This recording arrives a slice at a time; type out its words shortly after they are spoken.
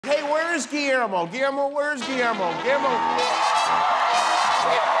Hey, where's Guillermo? Guillermo, where's Guillermo? Guillermo.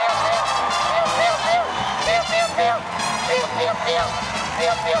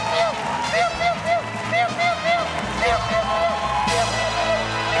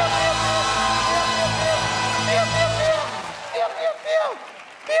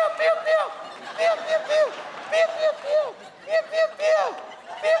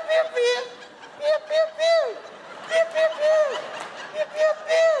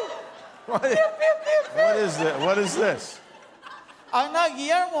 What is this? What is this? I'm not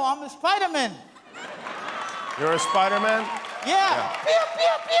Guillermo, I'm a Spider-Man. You're a Spider-Man? Yeah.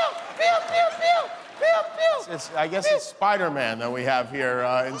 I guess it's Spider-Man that we have here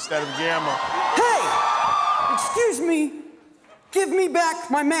instead of Guillermo. Hey! Excuse me. Give me back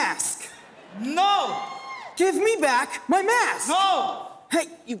my mask. No! Give me back my mask. No! Hey,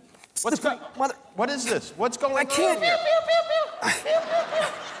 you... What is this? What's going on I can't... here?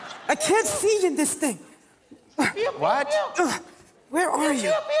 I can't see in this thing. What? Where are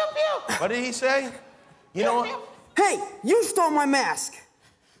you? What did he say? You know what? Hey, you stole my mask.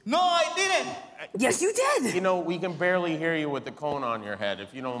 No, I didn't. Yes, you did. You know, we can barely hear you with the cone on your head.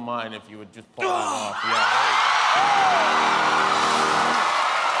 If you don't mind, if you would just pull it off. Yeah.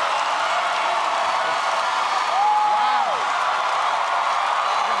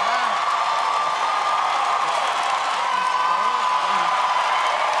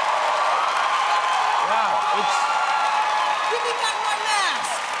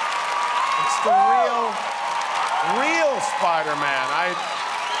 The real Spider-Man.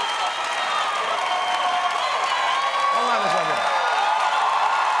 Hold on a second.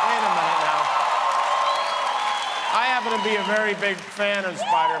 Wait a minute now. I happen to be a very big fan of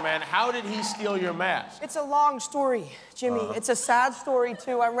Spider-Man. How did he steal your mask? It's a long story, Jimmy. It's a sad story,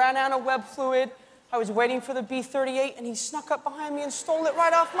 too. I ran out of web fluid. I was waiting for the B-38, and he snuck up behind me and stole it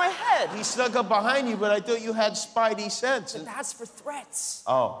right off my head. He snuck up behind you, but I thought you had Spidey sense. But that's for threats.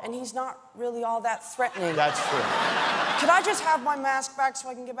 Oh. And he's not really all that threatening. That's true. Could I just have my mask back so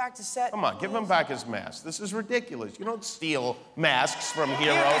I can get back to set? Come on, give him back his mask. This is ridiculous. You don't steal masks from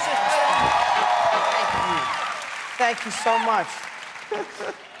heroes. Thank you so much.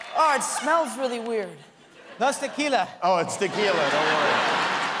 Oh, it smells really weird. That's tequila. Oh, it's tequila, don't worry.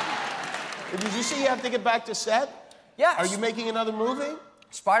 Did you say you have to get back to set? Yes. Are you making another movie?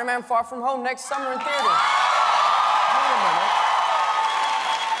 Spider-Man Far From Home next summer in theaters. Wait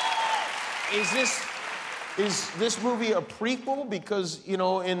a minute. Is this movie a prequel? Because, you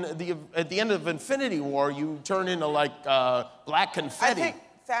know, at the end of Infinity War, you turn into, like, black confetti. I think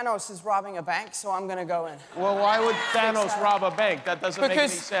Thanos is robbing a bank, so I'm gonna go in. Well, why would Thanos rob a bank? That doesn't make any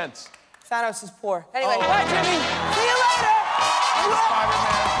sense. Thanos is poor. Anyway, bye, Jimmy. See you later.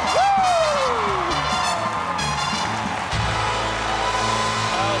 Spider-Man.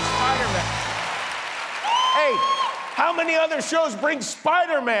 Spider-Man. Hey, how many other shows bring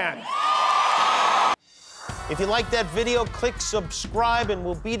Spider-Man? If you like that video, click subscribe and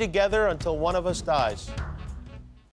we'll be together until one of us dies.